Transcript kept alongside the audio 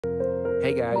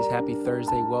Hey guys, happy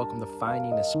Thursday. Welcome to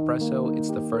Finding Espresso.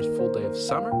 It's the first full day of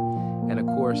summer. And of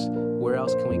course, where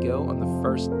else can we go on the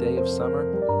first day of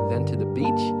summer than to the beach?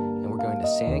 And we're going to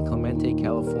San Clemente,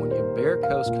 California, Bear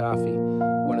Coast Coffee,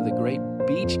 one of the great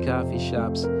beach coffee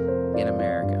shops in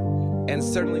America. And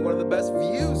certainly one of the best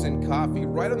views in coffee,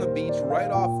 right on the beach, right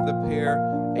off the pier.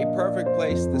 A perfect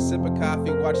place to sip a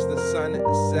coffee, watch the sun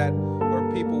set,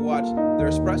 or people watch. Their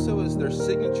espresso is their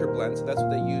signature blend, so that's what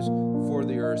they use for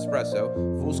their espresso.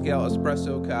 Full-scale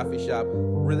espresso coffee shop,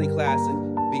 really classic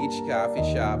beach coffee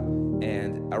shop,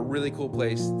 and a really cool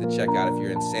place to check out if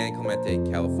you're in San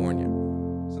Clemente, California.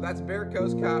 So that's Bear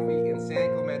Coast Coffee in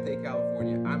San Clemente,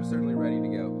 California. I'm certainly ready to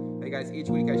go. Hey guys, each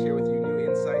week I share with you new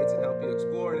insights and help you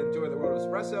explore and enjoy the world of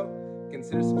espresso.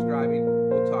 Consider subscribing.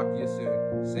 We'll talk to you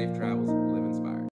soon. Safe travels. Live inspired.